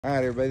All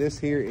right, everybody, this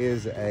here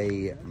is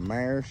a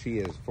mare. She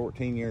is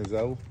 14 years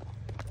old.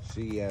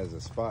 She has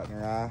a spot in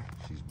her eye.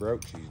 She's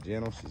broke, she's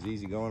gentle, she's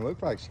easy going.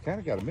 Looks like she kind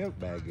of got a milk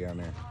bag down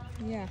there.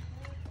 Yeah.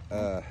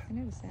 I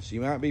noticed that. She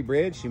might be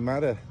bred. They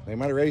might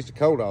have raised a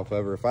colt off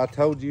of her. If I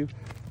told you,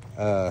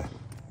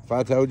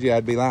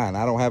 I'd be lying.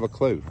 I don't have a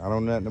clue. I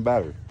don't know nothing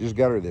about her. Just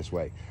got her this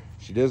way.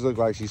 She does look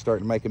like she's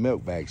starting to make a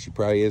milk bag. She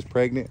probably is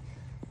pregnant,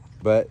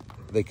 but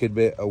they could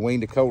be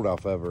weaned a colt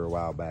off of her a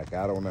while back.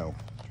 I don't know.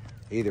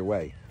 Either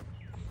way,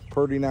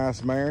 pretty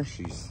nice mare.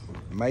 She's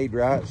made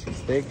right. She's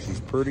thick.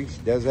 She's pretty. She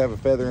does have a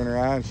feather in her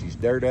eye, and she's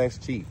dirt ass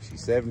cheap.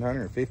 She's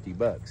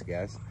 $750,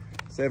 guys.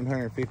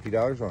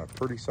 $750 on a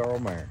pretty sorrel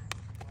mare.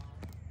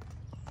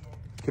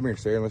 Come here,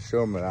 Sarah. Let's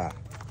show them the eye.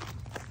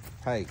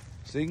 Hey,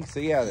 so you can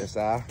see out of this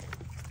eye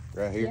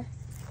right here.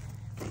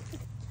 Yeah.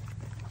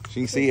 She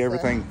can see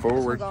everything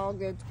forward. This one's all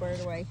good squared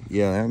away.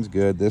 Yeah, that one's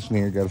good. This one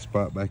here got a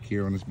spot back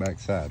here on this back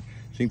side.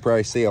 She can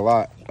probably see a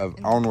lot of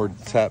onward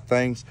type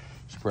things.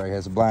 She probably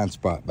has a blind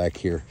spot back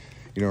here,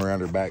 you know, around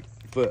her back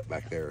foot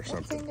back there or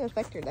something. Doesn't seem to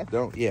affect her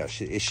though. Yeah,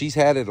 she's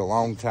had it a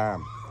long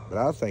time, but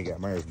I think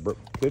that mare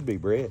could be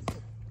bred.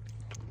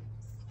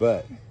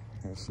 But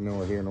that's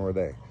nowhere here nor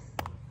there.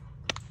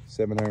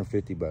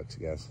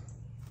 $750, guys.